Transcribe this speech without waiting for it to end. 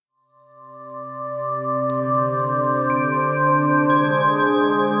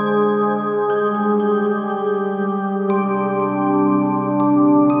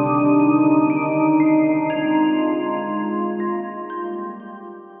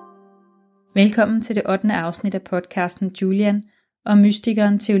Velkommen til det 8. afsnit af podcasten Julian om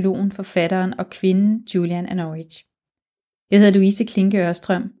mystikeren, teologen, forfatteren og kvinden Julian af Norwich. Jeg hedder Louise Klinke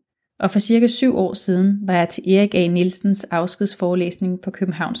Ørstrøm, og for cirka 7 år siden var jeg til Erik A. Nielsens afskedsforelæsning på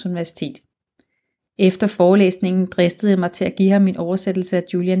Københavns Universitet. Efter forelæsningen dristede jeg mig til at give ham min oversættelse af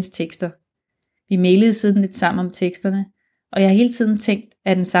Julians tekster. Vi mailede siden lidt sammen om teksterne, og jeg har hele tiden tænkt,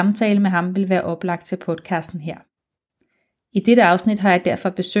 at en samtale med ham ville være oplagt til podcasten her. I dette afsnit har jeg derfor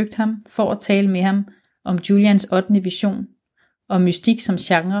besøgt ham for at tale med ham om Julians 8. vision, om mystik som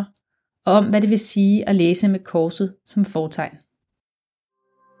genre, og om hvad det vil sige at læse med korset som fortegn.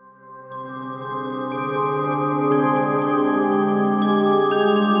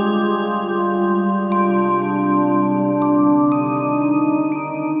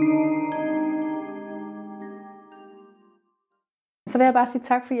 Så vil jeg bare sige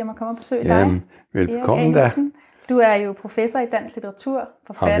tak, fordi jeg må komme og besøge dig. Velkommen da. Du er jo professor i dansk litteratur,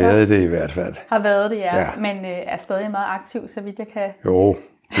 forfatter. Har været det i hvert fald. Har været det, ja. Men er stadig meget aktiv, så vidt jeg kan det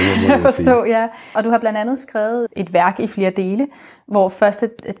må forstå. Ja. Og du har blandt andet skrevet et værk i flere dele, hvor første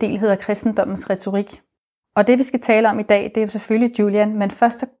del hedder Kristendommens retorik. Og det vi skal tale om i dag, det er jo selvfølgelig Julian, men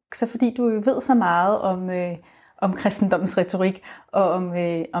først så fordi du jo ved så meget om kristendommens retorik, og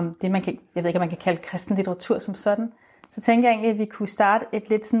om det man kan, jeg ved ikke om man kan kalde kristen litteratur som sådan, så tænker jeg egentlig, at vi kunne starte et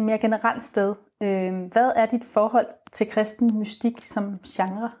lidt sådan mere generelt sted. Hvad er dit forhold til kristen mystik som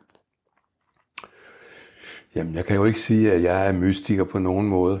genre? Jamen, jeg kan jo ikke sige, at jeg er mystiker på nogen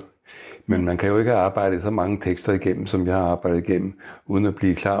måde. Men man kan jo ikke arbejde så mange tekster igennem, som jeg har arbejdet igennem, uden at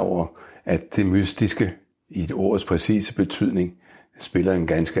blive klar over, at det mystiske i et ords præcise betydning spiller en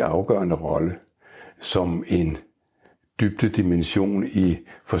ganske afgørende rolle som en dybdedimension i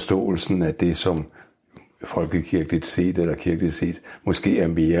forståelsen af det, som folkekirkeligt set eller kirkeligt set måske er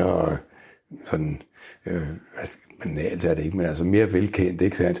mere sådan, banalt er det ikke, men altså mere velkendt,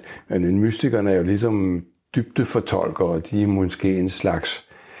 ikke sandt? Men mystikerne er jo ligesom dybdefortolkere, de er måske en slags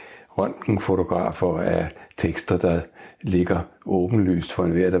røntgenfotografer af tekster, der ligger åbenlyst for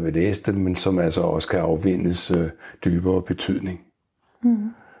enhver, der vil læse dem, men som altså også kan afvindes dybere betydning. Mm.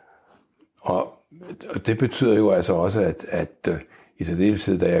 Og det betyder jo altså også, at i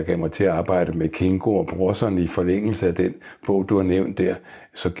særdeleshed, da jeg gav mig til at arbejde med Kingo og Brorson i forlængelse af den bog, du har nævnt der,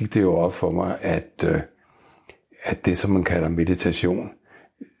 så gik det jo op for mig, at det, som man kalder meditation,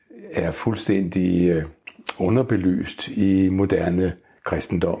 er fuldstændig underbelyst i moderne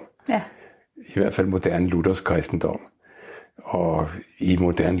kristendom. Ja. I hvert fald moderne Luthers kristendom. Og i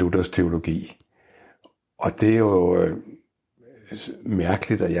moderne Luthers teologi. Og det er jo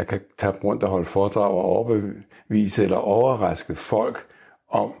mærkeligt, at jeg kan tage rundt og holde foredrag og overbevise eller overraske folk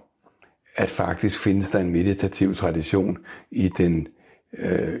om, at faktisk findes der en meditativ tradition i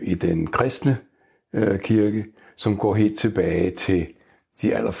den kristne kirke, som går helt tilbage til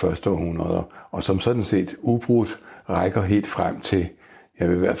de allerførste århundreder, og som sådan set ubrudt rækker helt frem til, jeg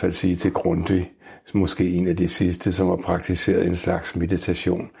vil i hvert fald sige til Grundtvig, måske en af de sidste, som har praktiseret en slags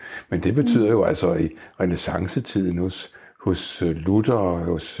meditation. Men det betyder jo altså i renæssancetiden hos Luther og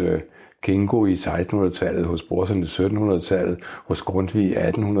hos Kingo i 1600-tallet, hos Brorson i 1700-tallet, hos Grundtvig i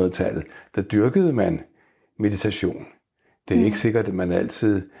 1800-tallet, der dyrkede man meditation. Det er ikke sikkert, at man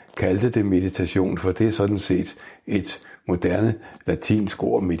altid kaldte det meditation, for det er sådan set et moderne latinsk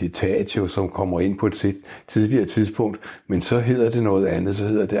ord, meditatio, som kommer ind på et tidligere tidspunkt, men så hedder det noget andet, så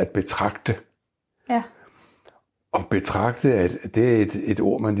hedder det at betragte. Ja. Og betragte, det er et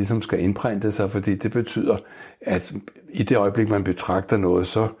ord, man ligesom skal indprinte sig, fordi det betyder, at i det øjeblik, man betragter noget,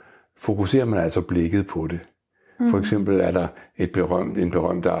 så fokuserer man altså blikket på det. For eksempel er der en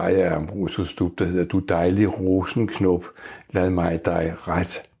berømt arie af Ambrosius Stubb, der hedder: Du dejlig rosenknop, lad mig dig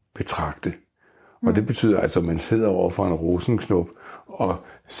ret betragte. Og det betyder altså, at man sidder over for en rosenknop og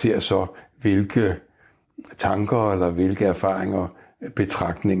ser så, hvilke tanker eller hvilke erfaringer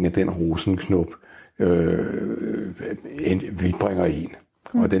betragtningen af den rosenknop vi bringer en.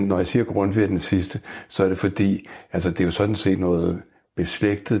 Og når jeg siger Grundtvig den sidste, så er det fordi, altså det er jo sådan set noget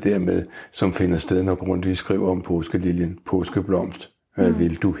beslægtet dermed, som finder sted, når Grundtvig skriver om påskeliljen, påskeblomst, hvad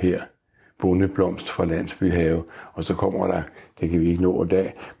vil du her? Bondeblomst fra landsbyhave. Og så kommer der, det kan vi ikke nå i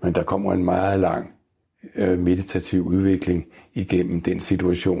dag, men der kommer en meget lang meditativ udvikling igennem den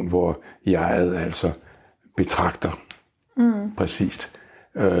situation, hvor jeget altså betragter præcist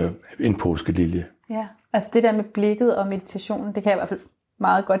en påskelilje. Ja, altså det der med blikket og meditationen, det kan jeg i hvert fald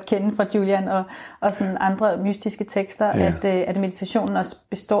meget godt kende fra Julian og sådan andre mystiske tekster, at meditationen også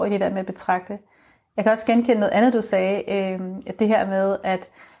består i det der med at betragte. Jeg kan også genkende noget andet, du sagde, at det her med,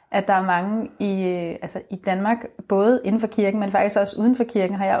 at der er mange i Danmark, både inden for kirken, men faktisk også uden for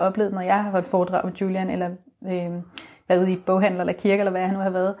kirken, har jeg oplevet, når jeg har holdt foredrag med Julian, eller været ude i boghandler eller kirke, eller hvad han nu har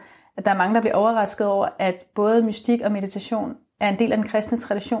været, at der er mange, der bliver overrasket over, at både mystik og meditation er en del af den kristne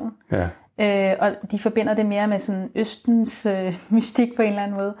tradition. Ja. Og de forbinder det mere med sådan Østens mystik på en eller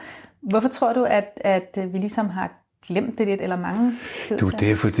anden måde. Hvorfor tror du, at vi ligesom har glemt det lidt, eller mange?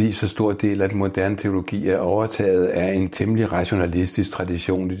 Det er fordi så stor del af den moderne teologi er overtaget af en temmelig rationalistisk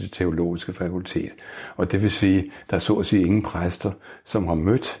tradition i det teologiske fakultet. Og det vil sige, der er så at sige ingen præster, som har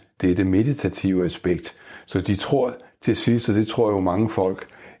mødt det meditative aspekt. Så de tror til sidst, og det tror jo mange folk,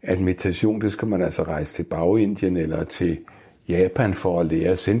 at meditation, det skal man altså rejse til Bagindien eller til Japan for at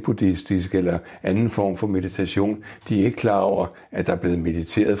lære zen-buddhistisk eller anden form for meditation. De er ikke klar over, at der er blevet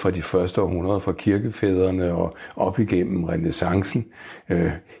mediteret fra de første århundreder fra kirkefædrene og op igennem renæssancen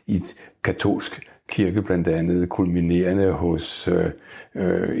i katolsk kirke blandt andet, kulminerende hos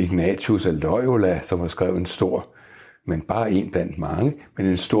Ignatius af Loyola, som har skrevet en stor, men bare en blandt mange, men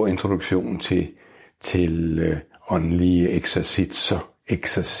en stor introduktion til åndelige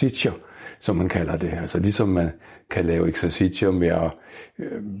eksercitier, som man kalder det. Altså ligesom man kan lave eksercitier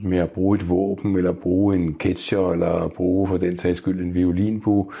med at bruge et våben, eller bruge en ketcher, eller bruge for den sags skyld en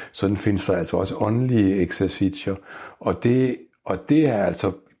violinbue. Sådan findes der altså også åndelige eksercitier. Og det er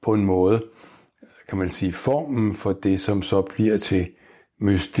altså på en måde, kan man sige, formen for det, som så bliver til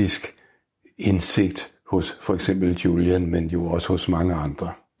mystisk indsigt hos for eksempel Julian, men jo også hos mange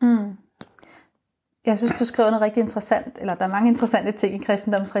andre. Mm. Jeg synes, du skrev noget rigtig interessant, eller der er mange interessante ting i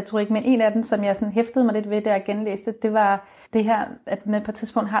kristendomsretorik, men en af dem, som jeg sådan hæftede mig lidt ved, da jeg genlæste, det var det her, at med på et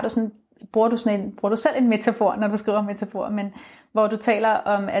tidspunkt bruger du selv en metafor, når du skriver metafor, men hvor du taler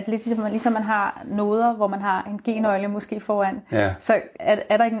om, at ligesom man har noder, hvor man har en G-nøgle måske foran, ja. Så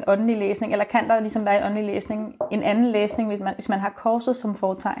er der ikke en åndelig læsning, eller kan der ligesom være en åndelig læsning, en anden læsning, hvis man har korset som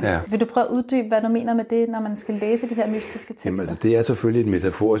fortegn. Ja. Vil du prøve at uddybe, hvad du mener med det, når man skal læse de her mystiske tekster? Jamen, altså, det er selvfølgelig et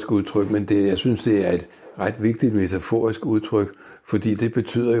metaforisk udtryk, men jeg synes, det er et ret vigtigt metaforisk udtryk, fordi det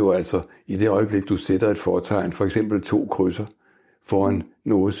betyder jo altså, i det øjeblik, du sætter et fortegn, for eksempel 2 krydser foran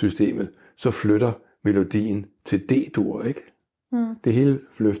nodesystemet, så flytter melodien til D-dur, ikke? Mm. Det hele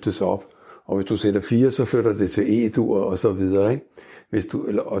løftes op, og hvis du sætter 4, så flytter det til E-dur og så videre, ikke?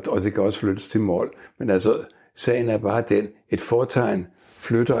 Og det kan også flyttes til mol. Men altså, sagen er bare den, et fortegn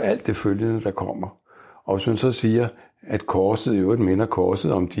flytter alt det følgende, der kommer. Og hvis man så siger, at korset jo minder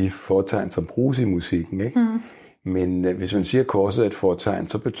korset om de fortegn, som bruges i musikken, ikke? Mm. Men hvis man siger, at korset er et fortegn,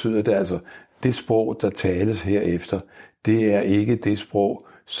 så betyder det altså, det sprog, der tales herefter, det er ikke det sprog,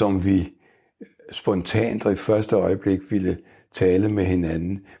 som vi spontant og i første øjeblik ville tale med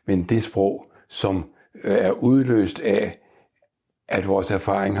hinanden, men det sprog, som er udløst af, at vores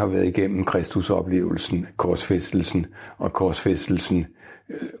erfaring har været igennem Kristusoplevelsen, korsfæstelsen, og korsfæstelsen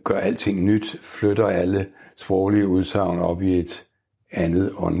gør alting nyt, flytter alle sproglige udsagn op i et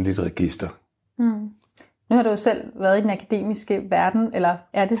andet åndeligt register. Mm. Nu har du jo selv været i den akademiske verden, eller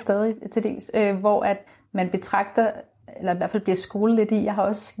er det stadig til dels, hvor at man betragter, eller i hvert fald bliver skolet lidt i, jeg har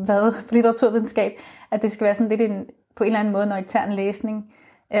også været på litteraturvidenskab, at det skal være sådan lidt på en eller anden måde nøgtern læsning,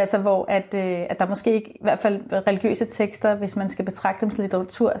 altså hvor at der måske ikke, i hvert fald religiøse tekster, hvis man skal betragte dem som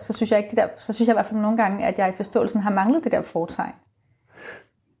litteratur, så synes jeg i hvert fald nogle gange, at jeg i forståelsen har manglet det der fortegn.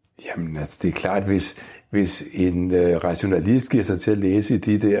 Jamen altså, det er klart, hvis en rationalist giver sig til at læse i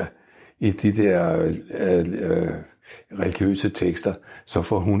de der religiøse tekster, så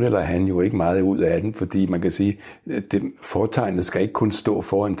får hun eller han jo ikke meget ud af den, fordi man kan sige, at fortegnet skal ikke kun stå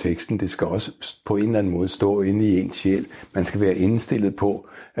foran teksten, det skal også på en eller anden måde stå inde i ens sjæl. Man skal være indstillet på,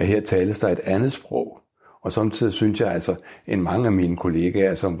 at her tales der et andet sprog. Og samtidig synes jeg altså, at mange af mine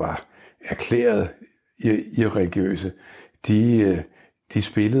kollegaer, som var erklæret irreligiøse, de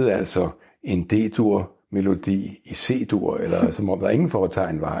spillede altså en D-dur melodi i C-dur, eller som om der ingen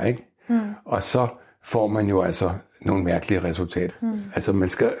fortegn var, ikke? Mm. Og så får man jo altså nogle mærkelige resultater. Mm. Altså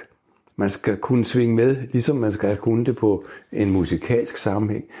man skal kunne svinge med, ligesom man skal kunne det på en musikalsk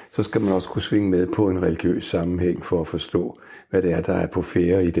sammenhæng, så skal man også kunne svinge med på en religiøs sammenhæng for at forstå, hvad det er, der er på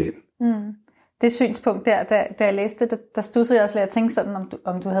færde i den. Mm. Det synspunkt der, da jeg læste det, der studsede jeg også lidt at tænke sådan,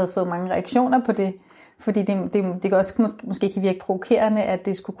 om du havde fået mange reaktioner på det, fordi det kan også måske kan virke provokerende, at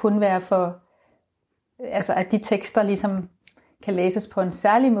det skulle kun være for, altså at de tekster ligesom kan læses på en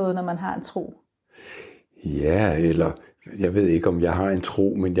særlig måde, når man har en tro. Ja, eller jeg ved ikke, om jeg har en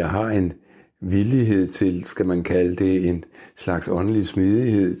tro, men jeg har en villighed til, skal man kalde det, en slags åndelig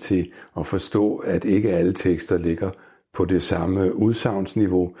smidighed til at forstå, at ikke alle tekster ligger på det samme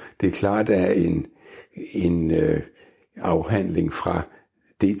udsagnsniveau. Det er klart, at en afhandling fra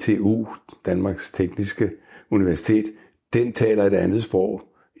DTU, Danmarks Tekniske Universitet, den taler et andet sprog,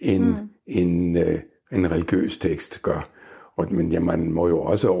 end en religiøs tekst gør. Men man må jo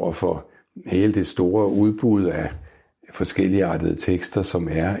også over for hele det store udbud af forskelligartede tekster, som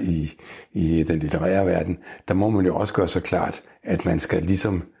er i den litterære verden, der må man jo også gøre så klart, at man skal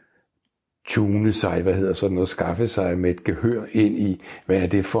ligesom tune sig, skaffe sig med et gehør ind i, hvad er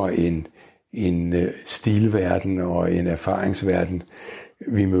det for en stilverden og en erfaringsverden,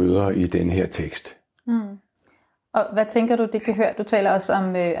 vi møder i den her tekst. Og hvad tænker du, det gehør? Du taler også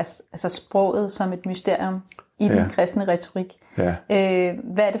om sproget som et mysterium i den kristne retorik. Ja.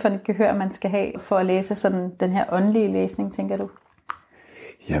 Hvad er det for et gehør, man skal have for at læse sådan den her åndelige læsning, tænker du?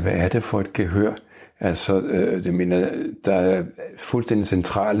 Ja, hvad er det for et gehør? Der er fuldstændig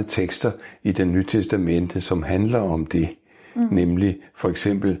centrale tekster i det Nye Testamente, som handler om det. Nemlig for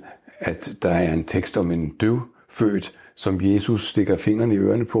eksempel, at der er en tekst om en døvfødt, som Jesus stikker fingrene i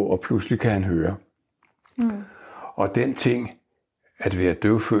ørerne på, og pludselig kan han høre. Og den ting, at være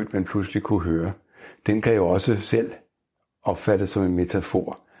døvfødt, men pludselig kunne høre, den kan jo også selv opfattes som en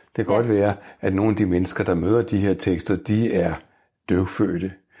metafor. Det kan godt være, at nogle af de mennesker, der møder de her tekster, de er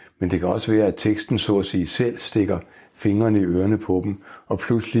døvfødte. Men det kan også være, at teksten så at sige selv stikker fingrene i ørerne på dem, og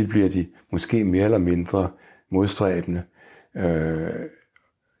pludselig bliver de måske mere eller mindre modstræbende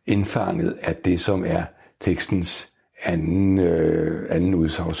indfanget af det, som er tekstens anden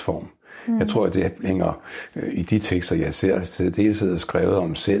udsagsform. Jeg tror, at det hænger i de tekster, jeg ser skrevet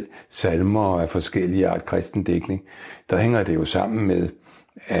om selv, salmer af forskellige art kristen digtning, der hænger det jo sammen med,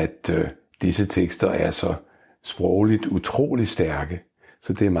 at disse tekster er så sprogligt utrolig stærke,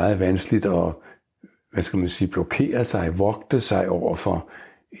 så det er meget vanskeligt at, blokere sig, vogte sig over for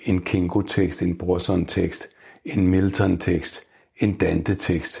en Kingo-tekst, en Brorson-tekst, en Milton-tekst, en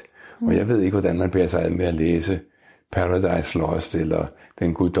Dante-tekst. Og jeg ved ikke, hvordan man bærer sig ad med at læse Paradise Lost eller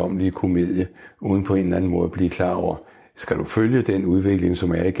Den guddommelige komedie, uden på en eller anden måde at blive klar over, skal du følge den udvikling,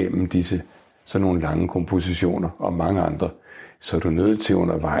 som er igennem disse sådan nogle lange kompositioner og mange andre, så er du nødt til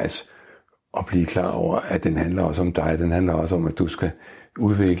undervejs at blive klar over, at den handler også om dig. Den handler også om, at du skal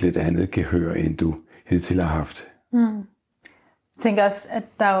udvikle et andet gehør, end du hidtil har haft. Jeg tænker også, at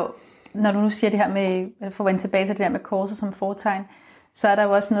der jo, når du nu siger det her med, for at vende tilbage til det her med korset som fortegn, så er der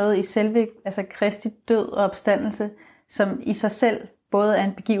jo også noget i selve Kristi død og opstandelse, som i sig selv både er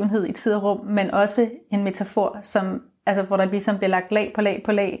en begivenhed i tid og rum, men også en metafor, som, hvor der ligesom bliver lagt lag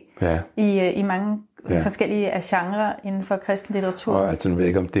på lag i mange forskellige genrer inden for kristen litteratur. Og jeg ved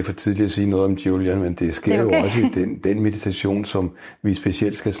ikke, om det er for tidligt at sige noget om Julian, men det sker jo også i den meditation, som vi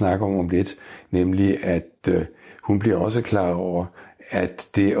specielt skal snakke om lidt, nemlig at hun bliver også klar over, at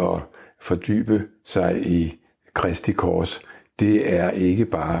det at fordybe sig i Kristi kors, det er ikke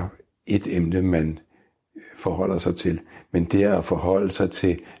bare et emne, man forholder sig til, men det er at forholde sig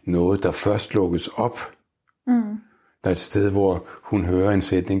til noget, der først lukkes op. Der er et sted, hvor hun hører en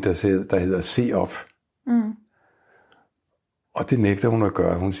sætning, der hedder se op. Og det nægter hun at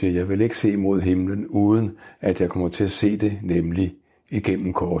gøre. Hun siger, jeg vil ikke se mod himlen, uden at jeg kommer til at se det, nemlig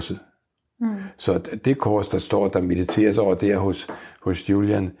igennem korset. Så det kors, der mediteres over der hos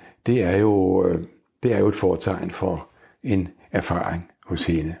Julian, det er jo et fortegn for en erfaring hos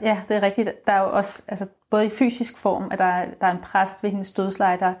hende. Ja, det er rigtigt. Der er jo også, både i fysisk form, at der er en præst ved hendes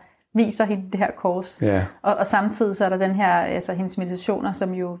dødsleje, der viser hende det her kors. Ja. Og samtidig så er der den her, hendes meditationer,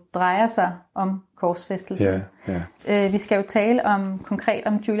 som jo drejer sig om korsfæstelse. Ja. Vi skal jo tale konkret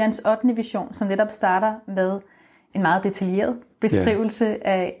om Julians 8. vision, som netop starter med en meget detaljeret beskrivelse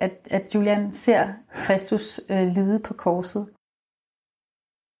af, at Julian ser Kristus lide på korset.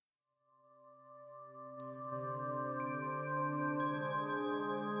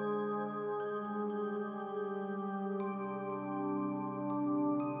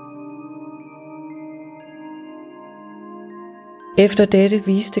 Efter dette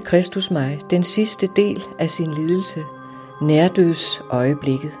viste Kristus mig den sidste del af sin lidelse,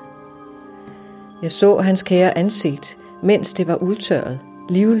 nærdødsøjeblikket. Jeg så hans kære ansigt, mens det var udtørret,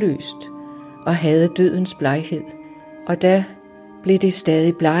 livløst og havde dødens bleghed, og da blev det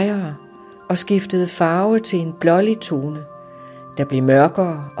stadig blegere og skiftede farve til en blålig tone, der blev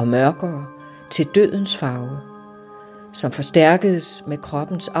mørkere og mørkere til dødens farve, som forstærkedes med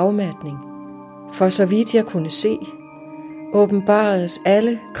kroppens afmatning. For så vidt jeg kunne se, åbenbaredes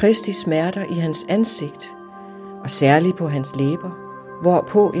alle Kristi smerter i hans ansigt, og særligt på hans læber,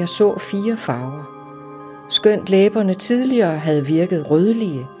 hvorpå jeg så 4 farver. Skønt læberne tidligere havde virket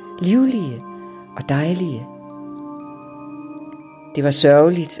rødlige, livlige og dejlige. Det var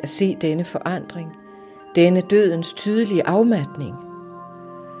sørgeligt at se denne forandring, denne dødens tydelige afmatning.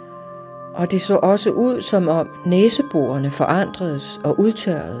 Og det så også ud, som om næseborene forandredes og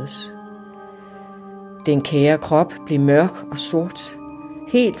udtørredes. Den kære krop blev mørk og sort,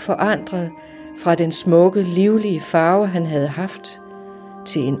 helt forandret fra den smukke, livlige farve, han havde haft,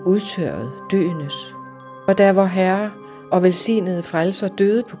 til en udtørret døendes. Og da vor Herre og velsignede frelser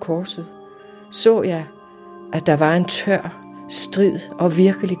døde på korset, så jeg, at der var en tør, strid og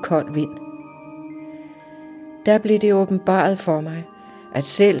virkelig kold vind. Der blev det åbenbaret for mig, at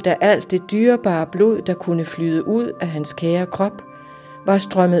selv da alt det dyrebare blod, der kunne flyde ud af hans kære krop, var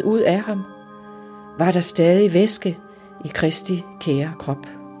strømmet ud af ham, var der stadig væske i Kristi kære krop.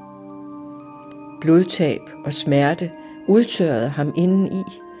 Blodtab og smerte udtørrede ham indeni,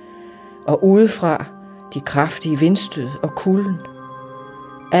 og udefra de kraftige vindstød og kulden.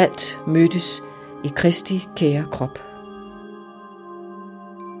 Alt mødtes i Kristi kære krop.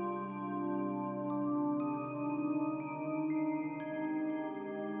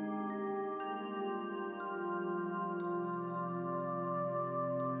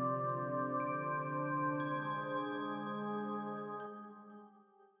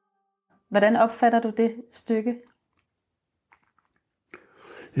 Hvordan opfatter du det stykke?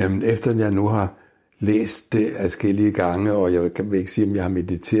 Jamen, efter jeg nu har læst det adskillige gange, og jeg kan ikke sige, om jeg har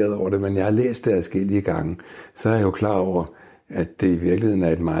mediteret over det, men jeg har læst det adskillige gange, så er jeg jo klar over, at det i virkeligheden er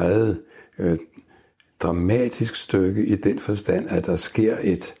et meget dramatisk stykke i den forstand, at der sker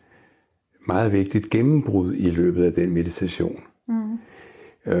et meget vigtigt gennembrud i løbet af den meditation.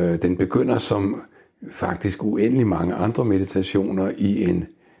 Den begynder som faktisk uendelig mange andre meditationer i en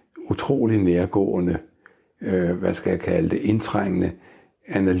utrolig nærgående, hvad skal jeg kalde det, indtrængende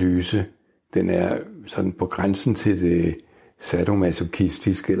analyse. Den er sådan på grænsen til det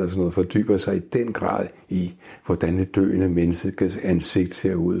sadomasochistiske eller sådan noget, fordyber sig i den grad i, hvordan et døende menneskes ansigt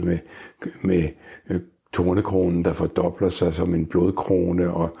ser ud med tornekronen, der fordobler sig som en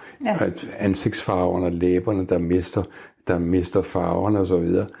blodkrone, og ansigtsfarverne og læberne, der mister farverne og så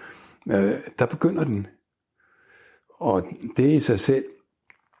videre. Der begynder den. Og det i sig selv,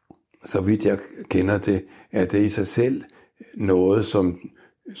 så vidt jeg kender det, er det i sig selv noget,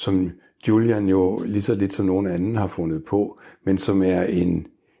 som Julian jo lige så lidt som nogen anden har fundet på, men som er en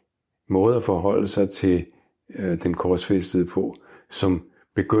måde at forholde sig til den korsfæstede på, som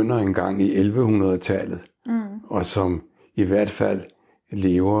begynder engang i 1100-tallet, og som i hvert fald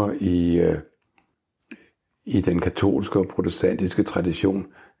lever i den katolske og protestantiske tradition,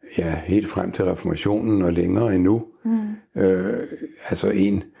 helt frem til reformationen og længere endnu. Altså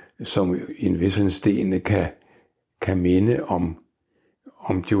en, som i en vis henseende kan minde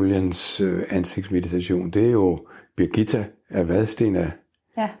om Julians ansigtsmeditation. Det er jo Birgitta af Vadstena,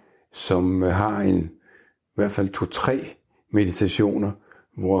 som har i hvert fald 2-3 meditationer,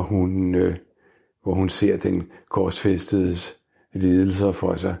 hvor hun ser den korsfæstedes lidelser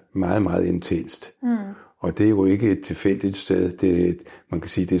for sig meget, meget intenst. Og det er jo ikke et tilfældigt sted. Man kan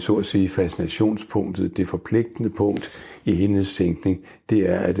sige, det er så at sige fascinationspunktet, det forpligtende punkt i hendes tænkning, det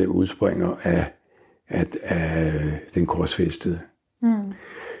er, at det udspringer af den korsfæstede.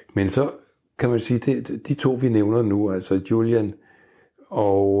 Men så kan man sige, de to vi nævner nu, altså Julian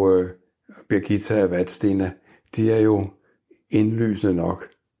og Birgitta af Vadstena, de er jo indlysende nok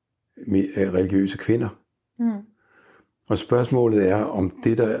religiøse kvinder. Og spørgsmålet er, om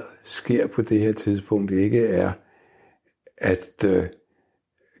det, der sker på det her tidspunkt, ikke er, at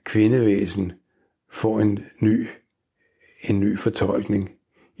kvindevæsen får en ny fortolkning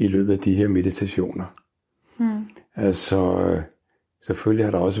i løbet af de her meditationer. Altså, selvfølgelig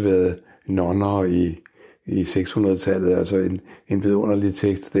har der også været nonner i 600-tallet, altså en vidunderlig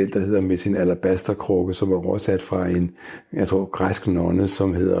tekst, den der hedder Med sin alabasterkrukke, som er oversat fra en, jeg tror, græsk nonne,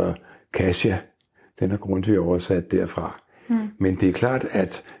 som hedder Kasia. Den er grundigt oversat derfra. Men det er klart,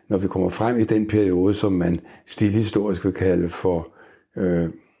 at når vi kommer frem i den periode, som man stilhistorisk vil kalde for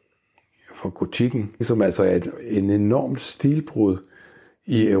gotikken, som altså er en enormt stilbrud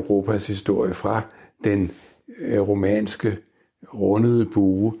i Europas historie, fra den romanske rundede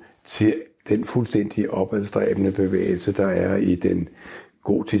bue til den fuldstændig opadstræbende bevægelse, der er i den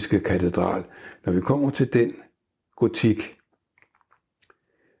gotiske katedral. Når vi kommer til den gotik,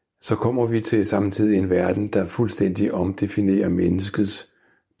 så kommer vi til samtidig en verden, der fuldstændig omdefinerer menneskets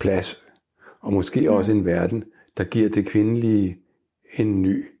plads, og måske også en verden, der giver det kvindelige en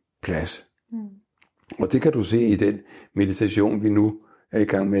ny plads. Og det kan du se i den meditation, vi nu er i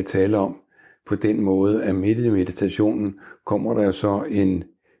gang med at tale om. På den måde, at midt i meditationen kommer der så en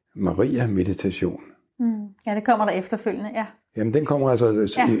Maria-meditation. Ja, det kommer der efterfølgende, ja. Jamen, den kommer altså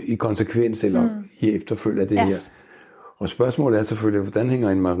i konsekvens eller i efterfølge af det her. Og spørgsmålet er selvfølgelig, hvordan hænger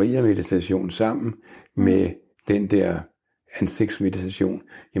en Maria-meditation sammen med den der ansigtsmeditation?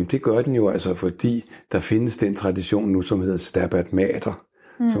 Jamen, det gør den jo altså, fordi der findes den tradition nu, som hedder Stabat Mater,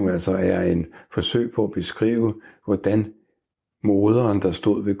 som altså er en forsøg på at beskrive, hvordan moderen, der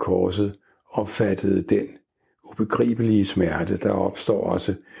stod ved korset, opfattede den ubegribelige smerte. Der opstår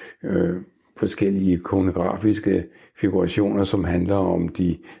også forskellige ikonografiske figurationer, som handler om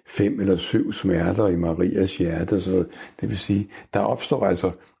de 5 eller 7 smerter i Marias hjerte. Så det vil sige, der opstår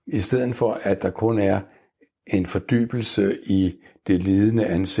altså, i stedet for at der kun er en fordybelse i det lidende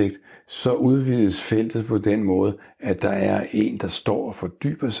ansigt, så udvides feltet på den måde, at der er en, der står og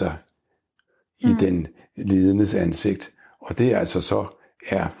fordyber sig i den lidendes ansigt. Og det er altså så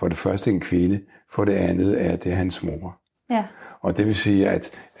er for det første en kvinde, for det andet er det hans mor. Ja. Og det vil sige,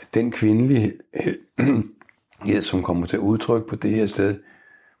 at den kvindelighed, som kommer til udtryk på det her sted,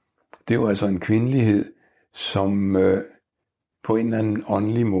 det er jo altså en kvindelighed, som på en eller anden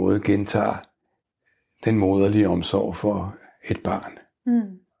åndelig måde gentager den moderlige omsorg for et barn.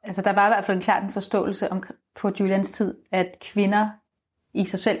 Altså der var i hvert fald klart en forståelse på Julians tid, at kvinder i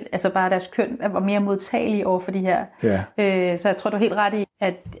sig selv, altså bare deres køn, var mere modtagelige over for de her. Ja. Så jeg tror, du er helt ret i,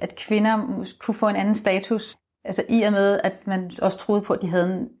 at kvinder kunne få en anden status. Altså i og med, at man også troede på, at de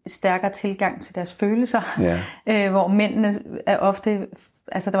havde en stærkere tilgang til deres følelser. Ja. Hvor mændene er ofte,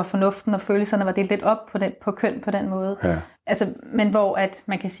 altså der var fornuften og følelserne var delt lidt op på køn på den måde. Ja. Altså, men hvor at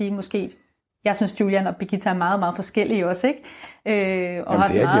man kan sige måske, jeg synes Julian og Birgitta er meget, meget forskellige også, ikke? Og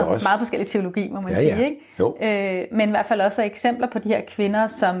har også meget forskellig teologi, må man sige, ikke? Jo. Men i hvert fald også eksempler på de her kvinder,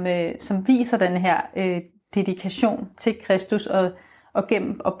 som viser den her dedikation til Kristus, og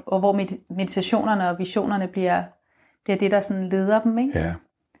hvor meditationerne og visionerne bliver det, der sådan leder dem, ikke? Ja,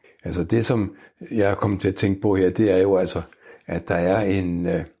 altså det, som jeg er kommet til at tænke på her, det er jo altså, at der er en...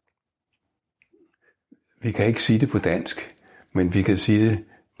 vi kan ikke sige det på dansk, men vi kan sige det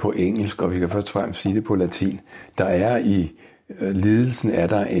på engelsk, og vi kan først og fremmest sige det på latin. Der er i lidelsen er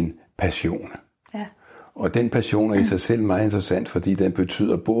der en passion. Ja. Og den passion er i sig selv meget interessant, fordi den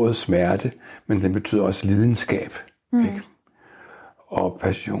betyder både smerte, men den betyder også lidenskab. Ikke? Og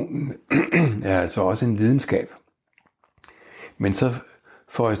passionen er altså også en lidenskab. Men så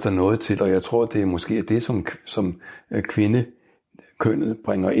får der noget til, og jeg tror, det er måske det, som kvindekønnet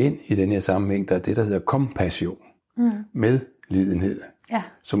bringer ind i den her sammenhæng, der er det, der hedder kompassion, med lidenhed,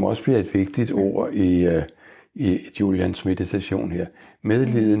 som også bliver et vigtigt ord i Julians meditation her.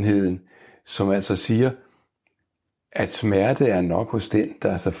 Medlidenheden, som altså siger, at smerte er nok hos den,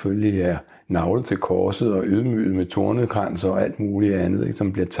 der selvfølgelig er naglet til korset og ydmyget med tornekranser og alt muligt andet, ikke,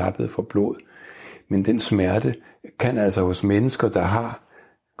 som bliver tappet for blod. Men den smerte kan altså hos mennesker, der har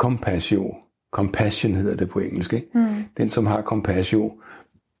compassion hedder det på engelsk, ikke? Den, som har compassion,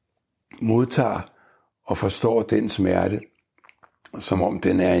 modtager og forstår den smerte, som om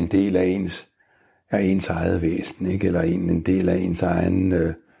den er en del af ens eget væsen, ikke? Eller en del af ens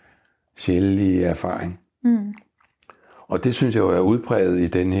egen sjælelige erfaring. Og det synes jeg jo er udpræget i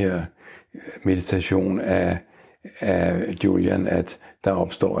den her meditation af Julian, at der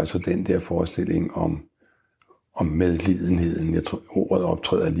opstår altså den der forestilling om medlidenheden. Jeg tror, ordet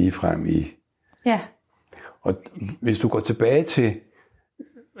optræder lige frem i. Ja. Og hvis du går tilbage til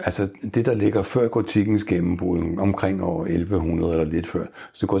altså det, der ligger før gotikkens gennembrud, omkring år 1100 eller lidt før,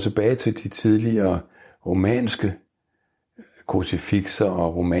 så du går tilbage til de tidligere romanske krucifixer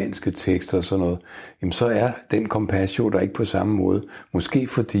og romanske tekster og sådan noget, jamen så er den compassion der ikke på samme måde. Måske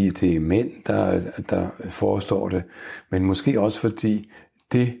fordi det er mænd, der forestår det, men måske også fordi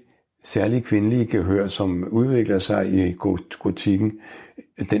det særlige kvindelige gehør, som udvikler sig i gotikken,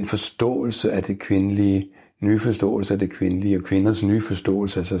 den forståelse af det kvindelige, nye forståelse af det kvindelige og kvinders nye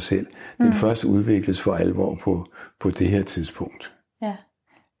forståelse af sig selv, den først udvikles for alvor på det her tidspunkt. Ja.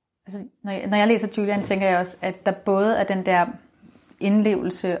 Altså, når jeg læser Julian, tænker jeg også, at der både er den der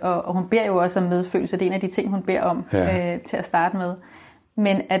indlevelse, og hun beder jo også om medfølelse, det er en af de ting, hun beder om til at starte med.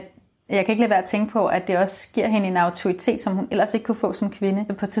 Men at jeg kan ikke lade være at tænke på, at det også giver hende en autoritet, som hun ellers ikke kunne få som kvinde.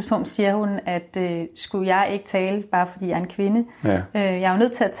 På et tidspunkt siger hun, at skulle jeg ikke tale, bare fordi jeg er en kvinde? Ja. Jeg er jo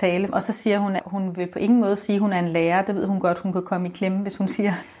nødt til at tale. Og så siger hun, at hun vil på ingen måde sige, at hun er en lærer. Det ved hun godt, hun kan komme i klemme, hvis hun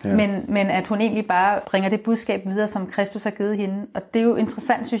siger. Ja. Men at hun egentlig bare bringer det budskab videre, som Kristus har givet hende. Og det er jo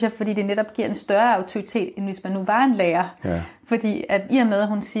interessant, synes jeg, fordi det netop giver en større autoritet, end hvis man nu var en lærer. Ja. Fordi at i og med, at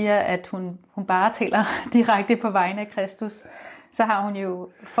hun siger, at hun bare taler direkte på vegne af Kristus, så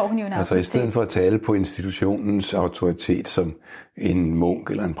får hun jo en autoritet. Altså i stedet for at tale på institutionens autoritet, som en munk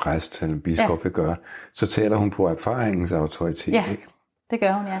eller en præst eller en biskop vil gøre, så taler hun på erfaringens autoritet. Ja, ikke? Det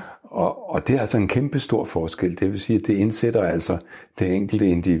gør hun, ja. Og det er altså en kæmpe stor forskel. Det vil sige, at det indsætter altså det enkelte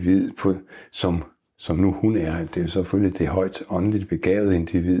individ, som nu hun er. Det er selvfølgelig det højt åndeligt begavede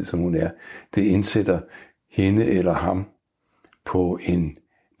individ, som hun er. Det indsætter hende eller ham på en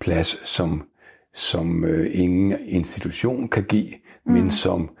plads, som ingen institution kan give, men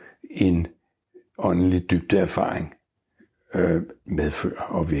som en åndelig dybdeerfaring medfører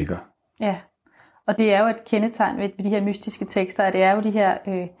og vækker. Ja, og det er jo et kendetegn ved de her mystiske tekster, at det er jo de her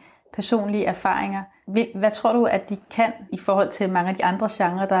personlige erfaringer. Hvad tror du, at de kan i forhold til mange af de andre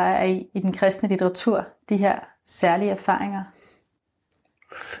genrer, der er i den kristne litteratur, de her særlige erfaringer?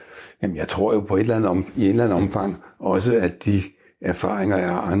 Jamen, jeg tror jo på i et eller andet omfang også, at de erfaringer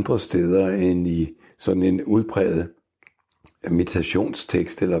er andre steder end i sådan en udpræget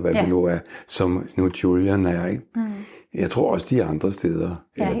meditationstekst, eller hvad det nu er, som nu Julian er, ikke? Jeg tror også, de er andre steder,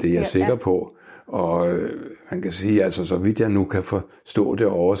 eller det er jeg sikker på. Og man kan sige, altså så vidt jeg nu kan forstå det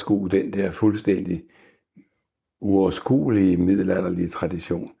og overskue den der fuldstændig uoverskuelige middelalderlige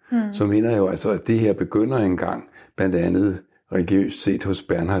tradition, så mener jeg jo altså, at det her begynder engang, blandt andet religiøst set hos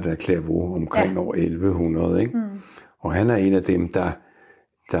Bernhard af Clairvaux omkring år 1100, ikke? Og han er en af dem, der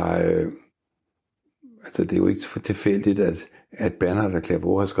altså det er jo ikke tilfældigt, at Bernhard af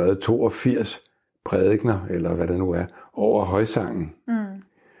Clairvaux har skrevet 82 prædikener, eller hvad det nu er, over højsangen.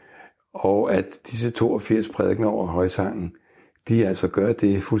 Og at disse 82 prædikener over højsangen, de altså gør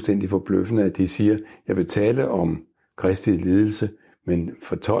det fuldstændig forbløffende, at de siger, jeg vil tale om Kristi lidelse, men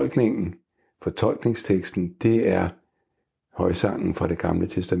fortolkningsteksten, det er højsangen fra det gamle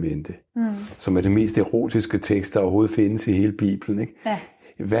testamente, som er det mest erotiske tekst, der overhovedet findes i hele Bibelen. Ikke? Ja.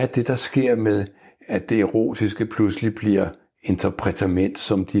 Hvad er det, der sker med, at det erotiske pludselig bliver interpretament,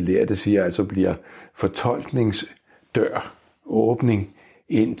 som de lærte siger, altså bliver fortolkningsdør, åbning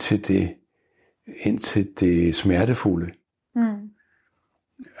ind til det smertefulde.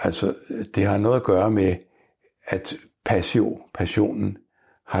 Altså, det har noget at gøre med, at passionen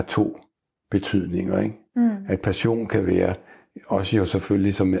har to betydninger, ikke? At passion kan være, også jo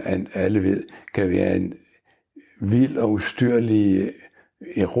selvfølgelig, som alle ved, kan være en vild og ustyrlig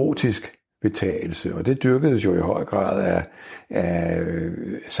erotisk betagelse, og det dyrkedes jo i høj grad af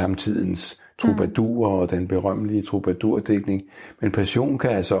samtidens troubadurer og den berømmelige troubadourdækning. Men passion kan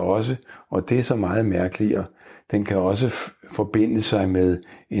altså også, og det er så meget mærkeligere, den kan også forbinde sig med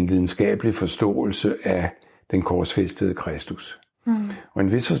en videnskabelig forståelse af den korsfæstede Kristus. Og i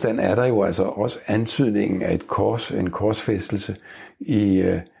en vis forstand er der jo altså også antydningen af et kors, en korsfæstelse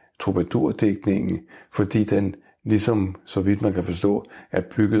i troubadourdækningen, fordi den ligesom, så vidt man kan forstå, er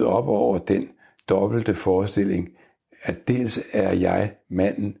bygget op over den dobbelte forestilling, at dels er jeg,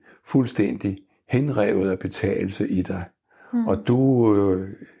 manden, fuldstændig henrevet af betagelse i dig. Og du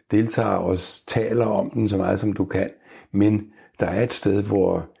deltager og taler om den så meget som du kan, men der er et sted,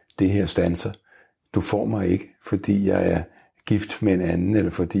 hvor det her standser. Du får mig ikke, fordi jeg er gift med en anden,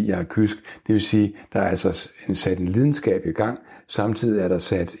 eller fordi jeg er kysk. Det vil sige, der er altså sat en lidenskab i gang, samtidig er der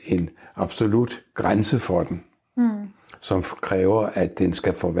sat en absolut grænse for den, som kræver, at den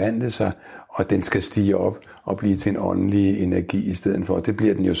skal forvandle sig, og den skal stige op og blive til en åndelig energi i stedet for. Det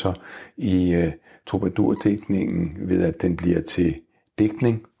bliver den jo så i troubadourdækningen, ved at den bliver til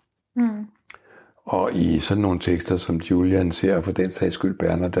digtning. Og i sådan nogle tekster, som Julian ser, og for den sags skyld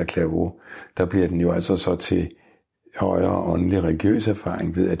Bernhard af Clairvaux, der bliver den jo altså så til højere åndelig religiøs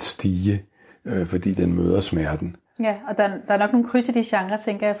erfaring ved at stige, fordi den møder smerten. Ja, og der er nok nogle kryds i de genre,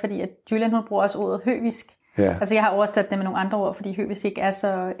 tænker jeg, fordi at Julian hun bruger også ordet høvisk. Ja. Altså jeg har oversat det med nogle andre ord, fordi høvisk ikke er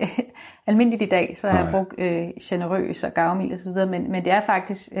så almindeligt i dag, så har jeg brugt generøs og gavmild og så videre, men det er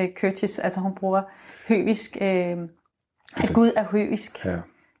faktisk courteous, altså hun bruger høvisk, at Gud er høvisk. Ja.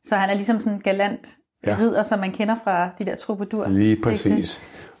 Så han er ligesom sådan en galant ridder, som man kender fra de der troubadour. Lige præcis.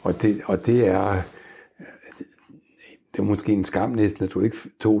 Og det er måske en skam næsten, at du ikke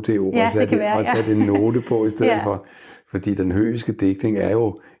tog det ord og satte en note på i stedet for. Fordi den høviske digtning er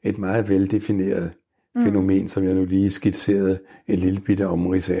jo et meget veldefineret fænomen, som jeg nu lige skitserede en lille bitte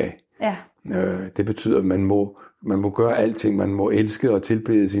omrids af. Ja. Det betyder, at man må gøre alting. Man må elske og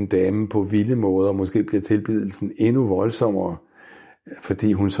tilbede sin dame på vilde måder, og måske bliver tilbedelsen endnu voldsommere,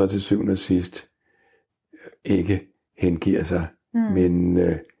 fordi hun så til syvende og sidst ikke hengiver sig,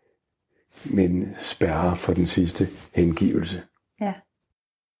 men spærrer for den sidste hengivelse. Ja.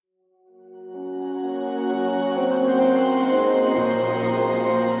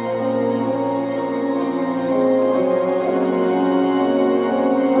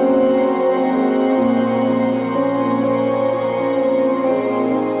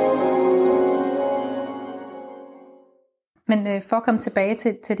 Men for at komme tilbage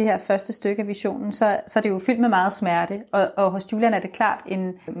til det her første stykke af visionen, så er det jo fyldt med meget smerte, og hos Julian er det klart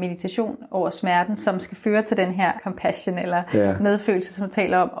en meditation over smerten, som skal føre til den her compassion eller medfølelse, som du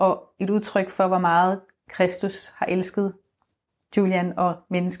taler om, og et udtryk for, hvor meget Kristus har elsket Julian og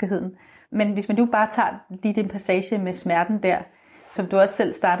menneskeheden. Men hvis man nu bare tager lige den passage med smerten der, som du også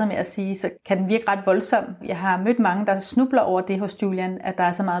selv startede med at sige, så kan den virke ret voldsom. Jeg har mødt mange, der snubler over det hos Julian, at der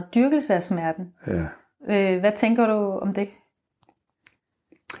er så meget dyrkelse af smerten. Ja. Hvad tænker du om det?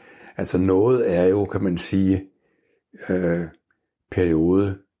 Altså noget er jo, kan man sige,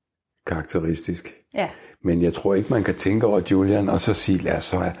 periode karakteristisk. Ja. Men jeg tror ikke, man kan tænke over Julian og så sige, lad os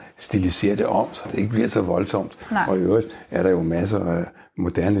så stilisere det om, så det ikke bliver så voldsomt. Nej. Og i øvrigt er der jo masser af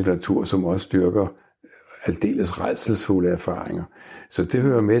moderne litteratur, som også styrker aldeles rædselsfulde erfaringer. Så det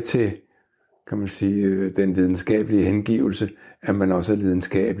hører med til, kan man sige, den videnskabelige hengivelse, at man også er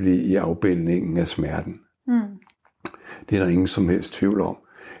lidenskabelig i afbildningen af smerten. Mm. Det er der ingen som helst tvivl om.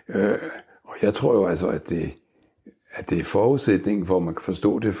 Og jeg tror jo altså, at det er forudsætningen for, at man kan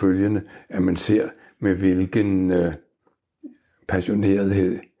forstå det følgende, at man ser, med hvilken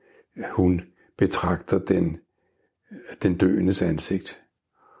passionerethed hun betragter den døendes ansigt.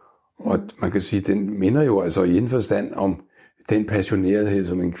 Og man kan sige, at den minder jo altså i en forstand om den passionerethed,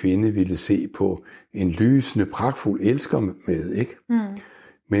 som en kvinde ville se på en lysende, pragtfuld elsker med, ikke? Mm.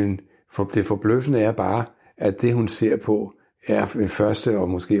 Men det forbløffende er bare, at det hun ser på, er ved første og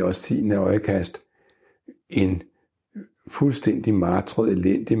måske også 10. øjekast en fuldstændig martret,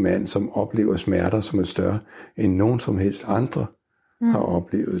 elendig mand, som oplever smerter, som er større end nogen som helst andre har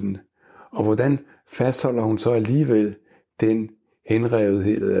oplevet den. Og hvordan fastholder hun så alligevel den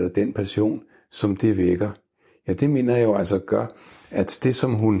henrevethed eller den passion, som det vækker? Ja, det mener jeg jo altså gør, at det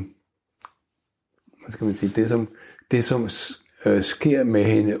som hun, hvad skal man sige, det som sker med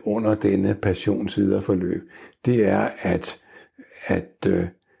hende under denne passions videre forløb, det er, at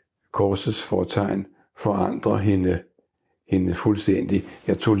korsets fortegn forandrer hende fuldstændig.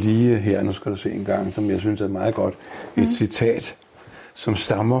 Jeg tog lige her, nu skal du se en gang, som jeg synes er meget godt, et citat, som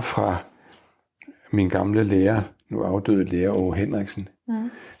stammer fra min gamle lærer, nu afdøde lærer Åge Henriksen,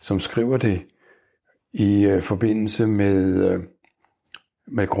 som skriver det i forbindelse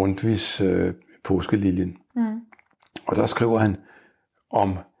med Grundtvigs Påskeliljen. Og der skriver han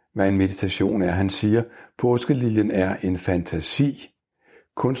om, hvad en meditation er. Han siger, Påskeliljen er en fantasi,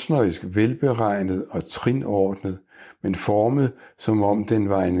 kunstnerisk velberegnet og trinordnet, men formet som om den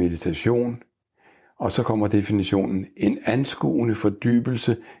var en meditation. Og så kommer definitionen, en anskuende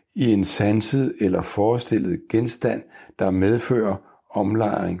fordybelse i en sanset eller forestillet genstand, der medfører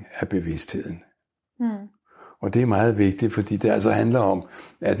omlejring af bevidstheden. Og det er meget vigtigt, fordi det altså handler om,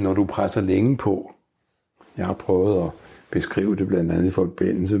 at når du presser længe på, jeg har prøvet at beskrive det blandt andet i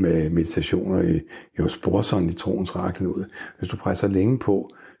forbindelse med meditationer i hos Brorson i Troens Raklenud. Hvis du presser længe på,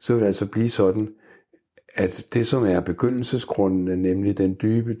 så vil det altså blive sådan, at det som er begyndelsesgrundene, nemlig den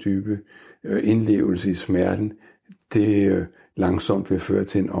dybe indlevelse i smerten, det langsomt vil føre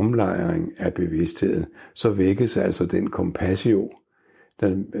til en omlejring af bevidstheden. Så vækkes altså den compassio,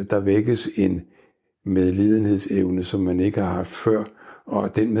 der vækkes en medlidenhedsevne, som man ikke har haft før,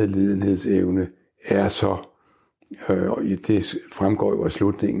 og den medlidenhedsevne er så, og det fremgår jo af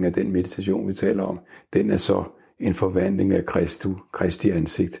slutningen af den meditation, vi taler om, den er så en forvandling af Kristi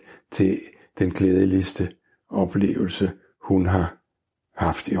ansigt til den glædeligste oplevelse, hun har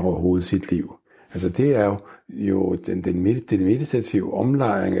haft i overhovedet sit liv. Altså det er jo den meditative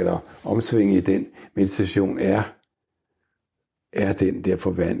omlejring eller omsving i den meditation er den der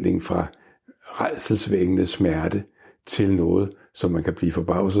forvandling fra rædselsvækkende smerte til noget, som man kan blive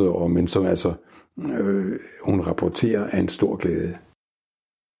forbavset over, men som altså hun rapporterer af en stor glæde.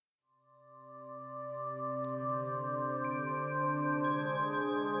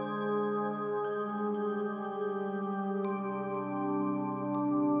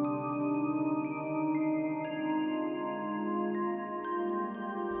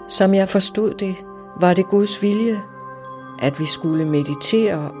 Som jeg forstod det, var det Guds vilje, at vi skulle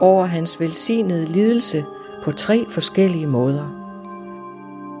meditere over hans velsignede lidelse på 3 forskellige måder.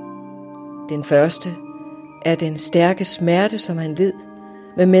 Den første er den stærke smerte, som han led,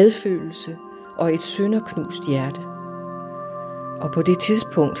 med medfølelse og et synderknust hjerte. Og på det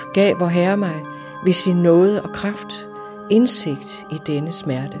tidspunkt gav vor Herre mig ved sin nåde og kraft indsigt i denne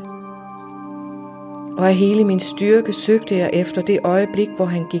smerte. Og af hele min styrke søgte jeg efter det øjeblik, hvor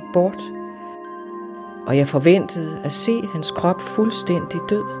han gik bort, og jeg forventede at se hans krop fuldstændig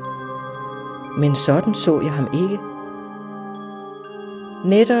død. Men sådan så jeg ham ikke.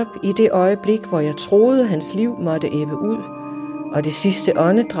 Netop i det øjeblik, hvor jeg troede, hans liv måtte ebbe ud, og det sidste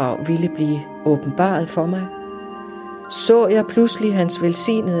åndedrag ville blive åbenbaret for mig, så jeg pludselig hans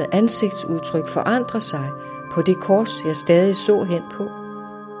velsignede ansigtsudtryk forandre sig på det kors, jeg stadig så hen på.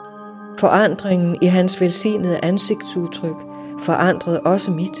 Forandringen i hans velsignede ansigtsudtryk forandrede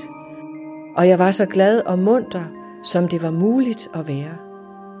også mit, og jeg var så glad og munter, som det var muligt at være.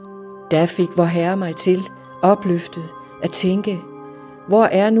 Da fik vor Herre mig til, opløftet, at tænke, hvor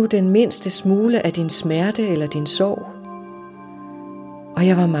er nu den mindste smule af din smerte eller din sorg? Og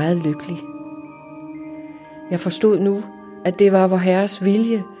jeg var meget lykkelig. Jeg forstod nu, at det var vor Herres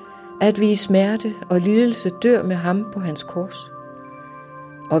vilje, at vi i smerte og lidelse dør med ham på hans kors.